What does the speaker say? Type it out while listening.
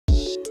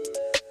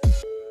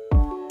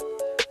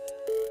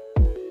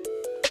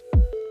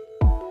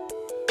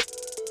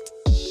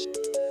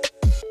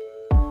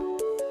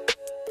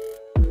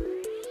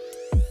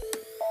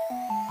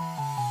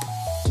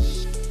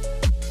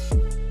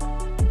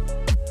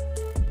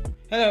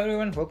Hello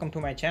everyone, welcome to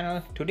my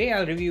channel. Today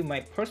I'll review my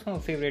personal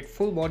favorite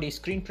full body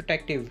screen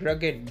protective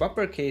rugged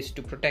bumper case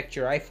to protect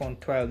your iPhone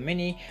 12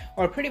 mini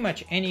or pretty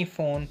much any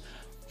phone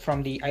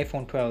from the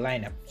iPhone 12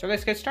 lineup. So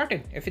let's get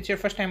started. If it's your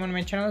first time on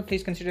my channel,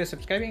 please consider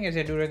subscribing as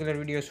I do regular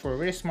videos for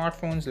various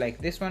smartphones like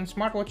this one,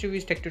 smartwatch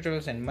reviews, tech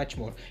tutorials and much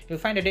more. You'll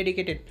find a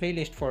dedicated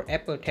playlist for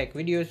Apple tech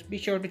videos. Be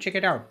sure to check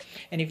it out.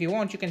 And if you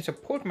want, you can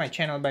support my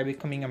channel by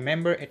becoming a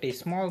member at a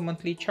small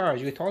monthly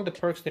charge with all the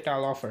perks that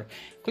I'll offer.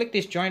 Click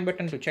this join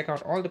button to check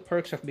out all the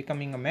perks of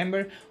becoming a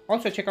member.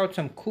 Also check out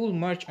some cool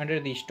merch under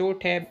the store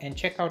tab and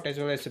check out as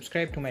well as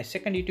subscribe to my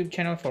second YouTube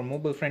channel for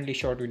mobile friendly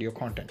short video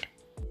content.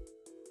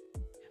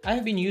 I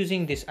have been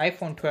using this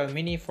iPhone 12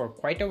 mini for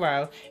quite a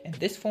while, and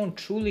this phone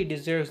truly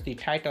deserves the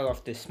title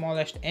of the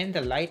smallest and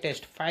the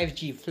lightest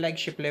 5G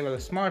flagship level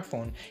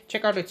smartphone.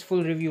 Check out its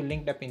full review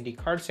linked up in the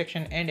card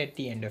section and at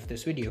the end of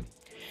this video.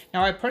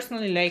 Now, I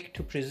personally like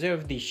to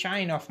preserve the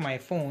shine of my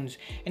phones,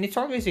 and it's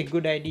always a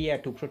good idea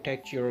to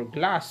protect your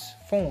glass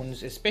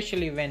phones,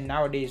 especially when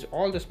nowadays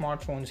all the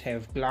smartphones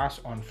have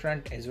glass on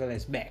front as well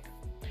as back.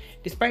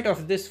 Despite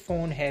of this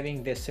phone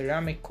having the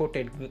ceramic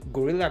coated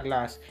Gorilla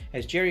Glass,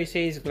 as Jerry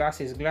says, glass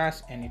is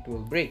glass and it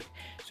will break.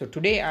 So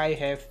today I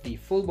have the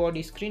full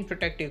body screen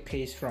protective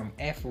case from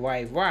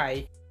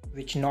FYY,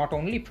 which not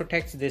only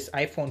protects this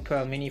iPhone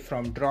 12 mini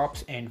from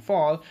drops and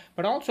fall,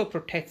 but also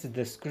protects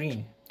the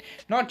screen.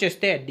 Not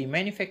just that, the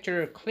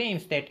manufacturer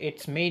claims that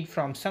it's made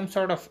from some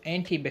sort of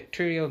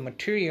antibacterial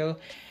material.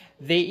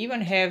 They even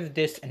have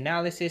this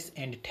analysis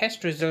and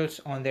test results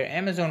on their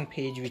Amazon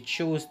page, which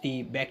shows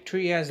the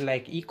bacteria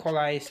like E.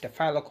 coli,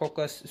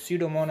 Staphylococcus,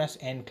 Pseudomonas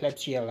and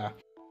Klebsiella.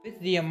 With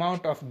the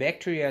amount of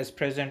bacteria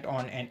present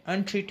on an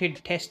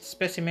untreated test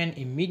specimen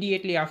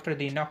immediately after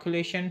the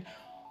inoculation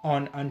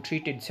on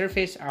untreated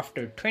surface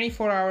after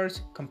 24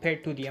 hours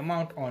compared to the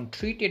amount on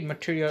treated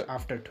material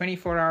after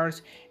 24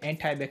 hours,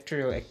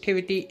 antibacterial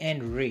activity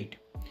and rate.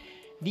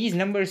 These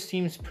numbers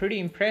seems pretty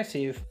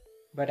impressive,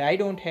 but I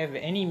don't have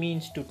any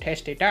means to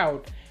test it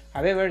out.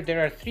 However,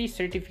 there are 3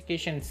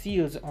 certification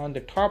seals on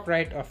the top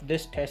right of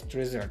this test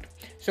result,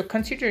 so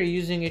consider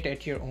using it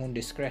at your own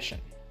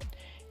discretion.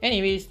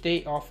 Anyways,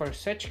 they offer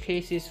such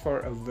cases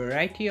for a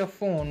variety of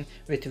phone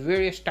with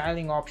various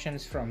styling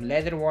options from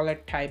leather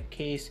wallet type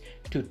case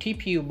to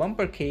TPU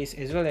bumper case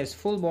as well as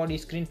full body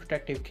screen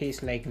protective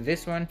case like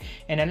this one,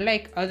 and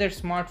unlike other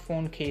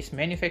smartphone case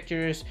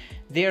manufacturers,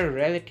 they are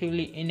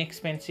relatively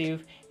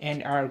inexpensive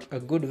and are a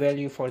good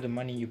value for the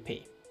money you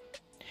pay.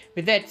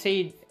 With that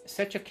said,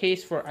 such a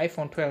case for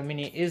iPhone 12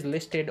 mini is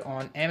listed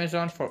on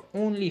Amazon for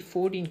only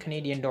 14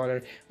 Canadian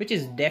dollar, which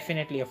is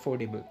definitely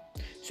affordable.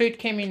 So it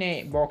came in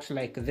a box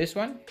like this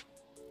one.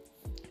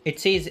 It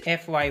says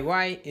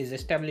FYY is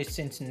established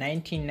since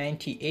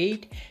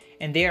 1998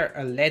 and they are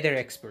a leather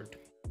expert.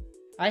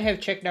 I have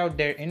checked out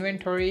their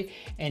inventory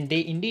and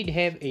they indeed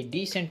have a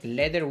decent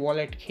leather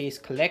wallet case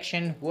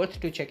collection worth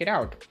to check it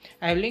out.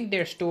 I have linked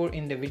their store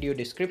in the video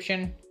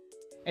description.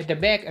 At the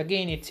back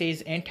again it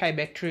says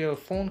antibacterial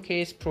phone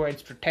case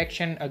provides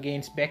protection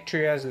against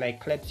bacteria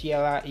like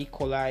Klebsiella, E.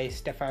 coli,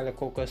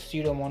 Staphylococcus,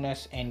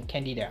 Pseudomonas and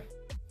Candida.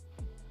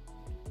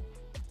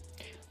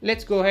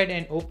 Let's go ahead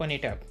and open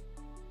it up.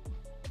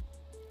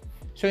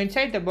 So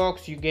inside the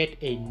box you get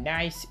a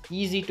nice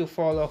easy to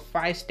follow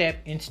 5-step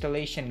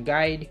installation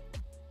guide,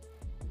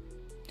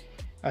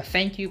 a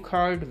thank you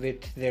card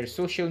with their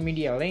social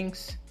media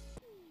links,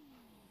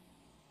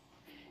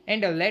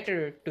 and a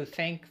letter to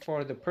thank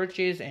for the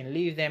purchase and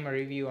leave them a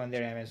review on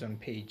their Amazon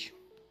page.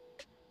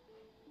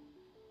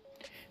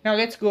 Now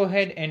let's go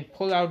ahead and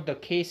pull out the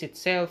case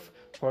itself,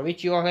 for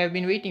which you all have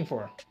been waiting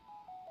for.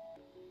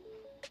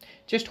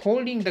 Just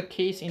holding the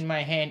case in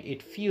my hand,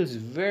 it feels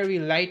very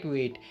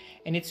lightweight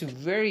and it's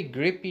very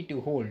grippy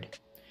to hold.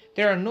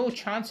 There are no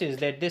chances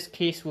that this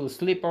case will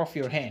slip off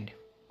your hand.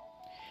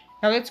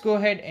 Now let's go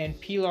ahead and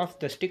peel off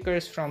the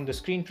stickers from the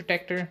screen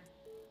protector.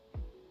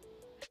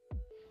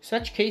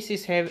 Such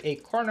cases have a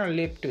corner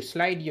lip to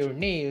slide your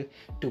nail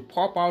to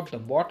pop out the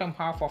bottom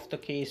half of the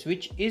case,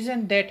 which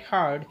isn't that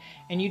hard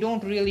and you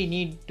don't really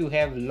need to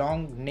have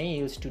long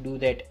nails to do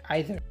that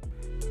either.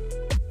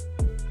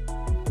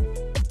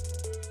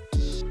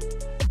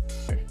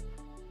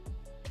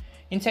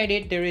 Inside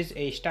it there is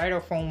a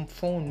styrofoam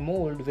phone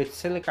mold with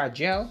silica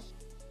gel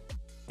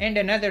and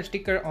another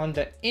sticker on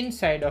the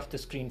inside of the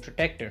screen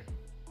protector.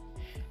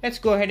 Let's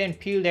go ahead and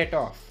peel that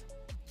off.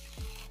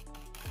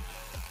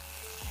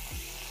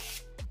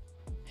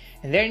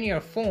 And then your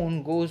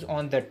phone goes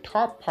on the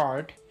top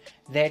part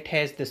that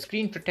has the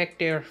screen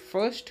protector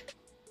first.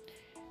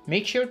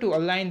 Make sure to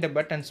align the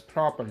buttons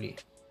properly.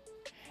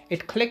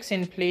 It clicks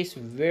in place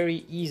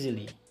very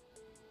easily.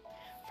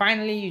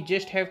 Finally, you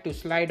just have to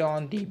slide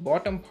on the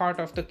bottom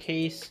part of the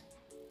case.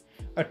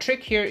 A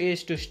trick here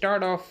is to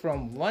start off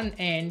from one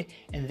end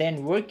and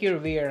then work your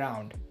way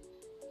around.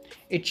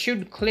 It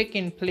should click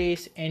in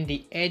place and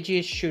the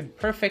edges should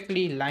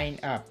perfectly line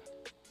up.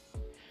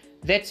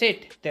 That's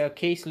it. The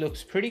case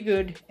looks pretty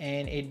good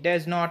and it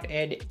does not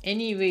add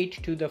any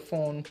weight to the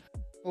phone.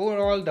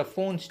 Overall, the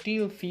phone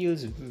still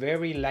feels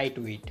very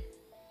lightweight.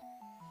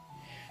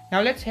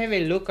 Now let's have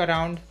a look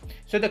around.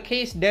 So the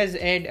case does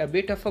add a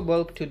bit of a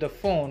bulk to the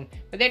phone,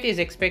 but that is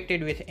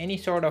expected with any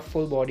sort of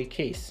full body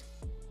case.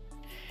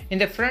 In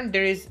the front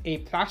there is a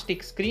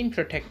plastic screen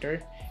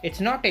protector.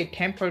 It's not a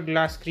tempered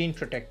glass screen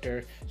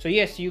protector, so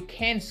yes, you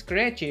can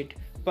scratch it,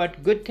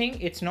 but good thing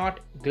it's not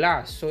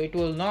glass, so it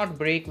will not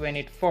break when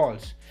it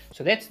falls.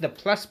 So that's the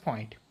plus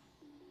point.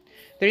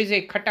 There is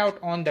a cutout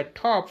on the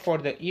top for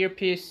the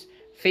earpiece,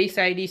 Face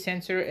ID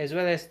sensor, as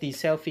well as the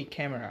selfie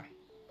camera.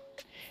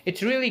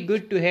 It's really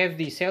good to have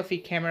the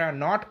selfie camera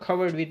not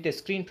covered with the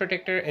screen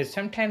protector, as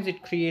sometimes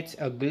it creates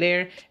a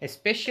glare,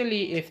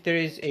 especially if there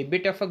is a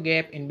bit of a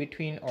gap in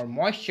between or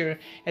moisture,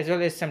 as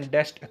well as some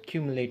dust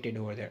accumulated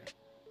over there.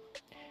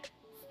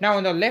 Now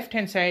on the left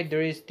hand side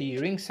there is the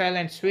ring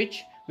silent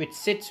switch, which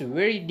sits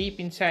very deep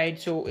inside,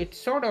 so it's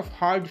sort of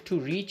hard to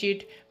reach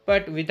it,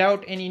 but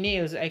without any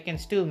nails I can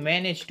still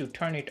manage to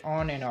turn it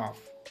on and off.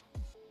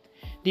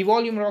 The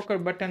volume rocker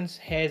buttons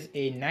has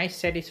a nice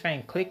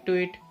satisfying click to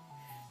it.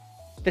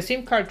 The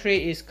SIM card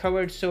tray is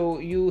covered, so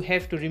you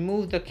have to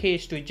remove the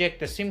case to eject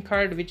the SIM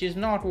card, which is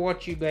not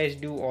what you guys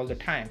do all the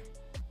time.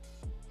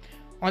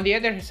 On the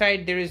other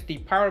side there is the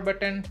power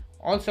button,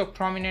 also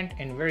prominent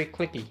and very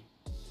clicky.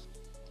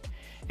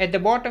 At the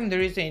bottom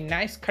there is a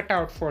nice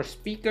cutout for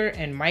speaker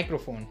and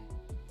microphone.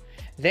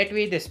 That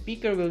way the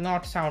speaker will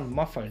not sound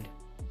muffled.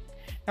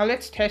 Now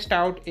let's test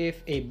out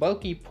if a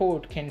bulky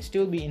port can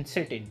still be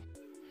inserted.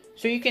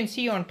 So you can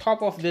see on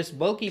top of this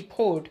bulky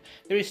port,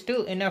 there is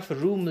still enough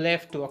room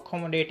left to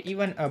accommodate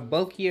even a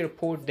bulkier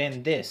port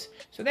than this.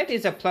 So that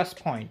is a plus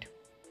point.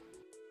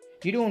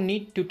 You don't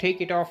need to take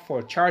it off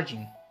for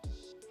charging.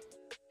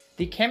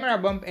 The camera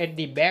bump at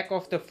the back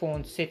of the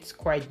phone sits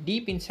quite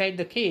deep inside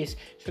the case,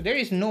 so there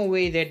is no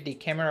way that the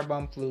camera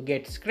bump will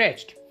get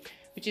scratched,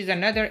 which is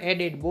another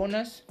added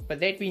bonus. But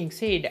that being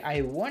said,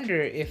 I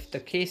wonder if the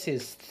case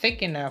is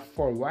thick enough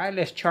for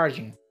wireless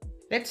charging.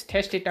 Let's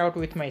test it out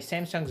with my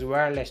Samsung's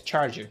wireless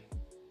charger.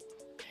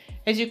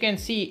 As you can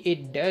see,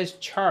 it does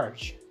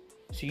charge,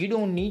 so you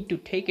don't need to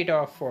take it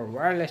off for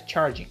wireless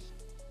charging.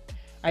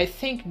 I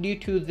think due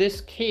to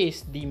this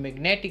case, the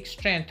magnetic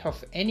strength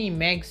of any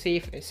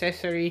Magsafe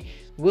accessory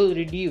will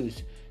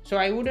reduce, so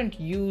I wouldn't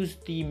use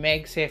the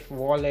Magsafe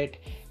wallet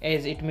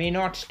as it may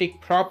not stick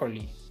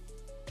properly.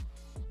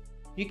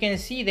 You can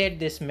see that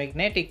this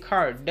magnetic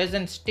card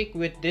doesn't stick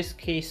with this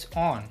case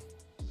on,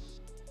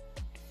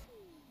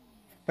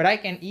 but I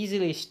can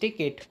easily stick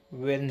it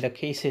when the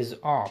case is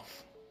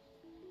off.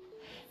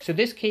 So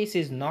this case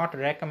is not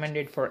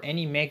recommended for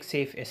any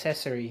Magsafe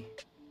accessory.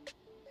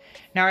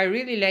 Now I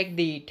really like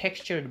the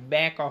textured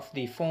back of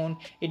the phone.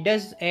 It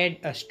does add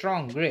a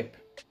strong grip.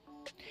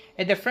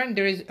 At the front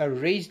there is a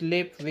raised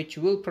lip which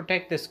will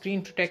protect the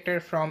screen protector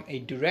from a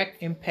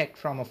direct impact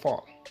from a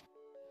fall.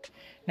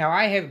 Now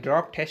I have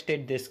drop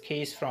tested this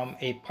case from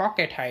a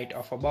pocket height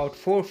of about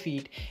 4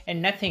 feet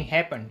and nothing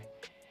happened,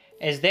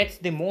 as that's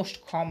the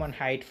most common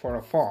height for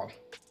a fall.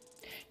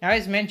 Now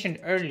as mentioned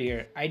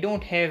earlier, I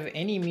don't have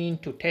any mean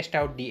to test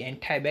out the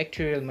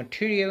antibacterial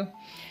material.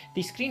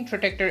 The screen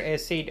protector,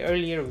 as said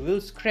earlier, will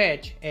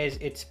scratch as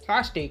it's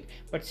plastic,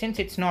 but since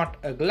it's not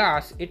a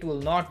glass, it will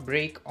not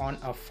break on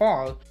a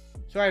fall.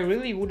 So I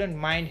really wouldn't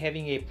mind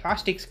having a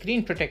plastic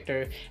screen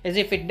protector, as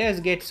if it does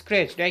get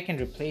scratched, I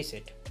can replace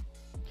it.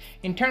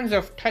 In terms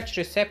of touch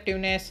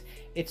receptiveness,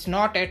 it's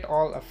not at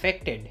all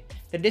affected.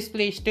 The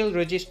display still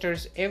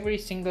registers every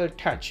single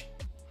touch.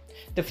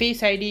 The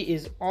Face ID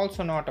is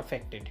also not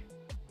affected.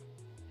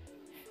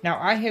 Now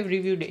I have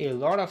reviewed a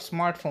lot of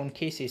smartphone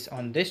cases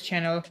on this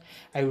channel.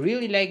 I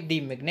really like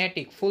the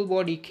magnetic full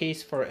body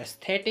case for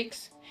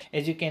aesthetics.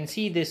 As you can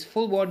see, this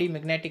full body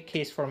magnetic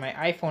case for my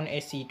iPhone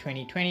SE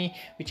 2020,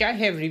 which I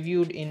have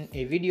reviewed in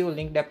a video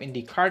linked up in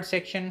the card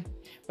section.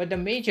 But the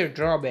major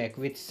drawback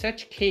with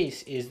such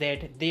case is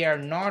that they are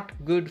not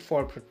good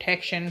for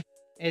protection,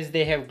 as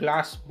they have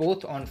glass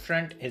both on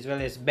front as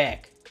well as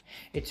back.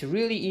 It's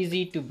really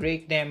easy to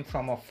break them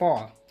from a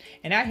fall,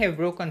 and I have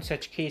broken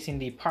such case in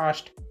the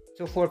past.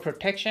 So for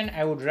protection,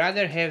 I would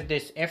rather have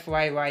this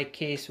FYY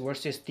case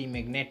versus the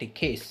magnetic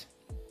case.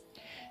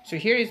 So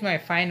here is my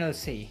final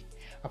say.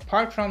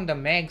 Apart from the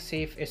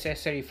Magsafe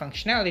accessory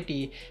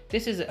functionality,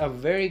 this is a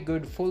very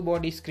good full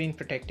body screen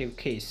protective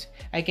case.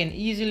 I can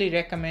easily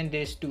recommend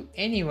this to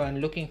anyone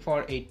looking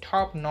for a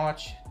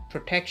top-notch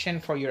protection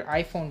for your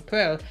iPhone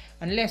 12,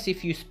 unless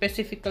if you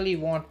specifically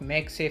want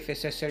Magsafe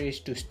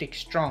accessories to stick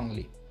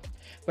strongly.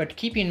 But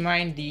keep in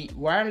mind, the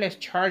wireless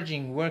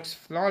charging works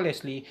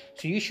flawlessly,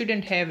 so you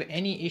shouldn't have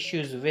any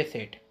issues with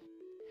it.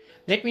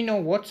 Let me know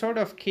what sort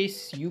of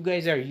case you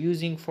guys are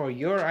using for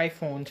your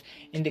iPhones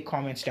in the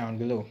comments down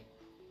below.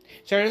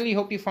 So I really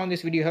hope you found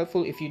this video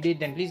helpful. If you did,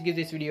 then please give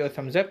this video a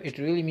thumbs up. It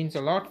really means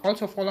a lot.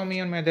 Also follow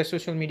me on my other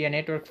social media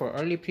network for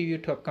early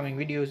preview to upcoming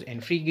videos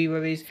and free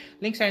giveaways.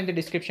 Links are in the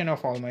description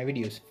of all my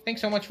videos.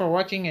 Thanks so much for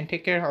watching and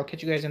take care. I'll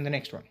catch you guys in the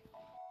next one.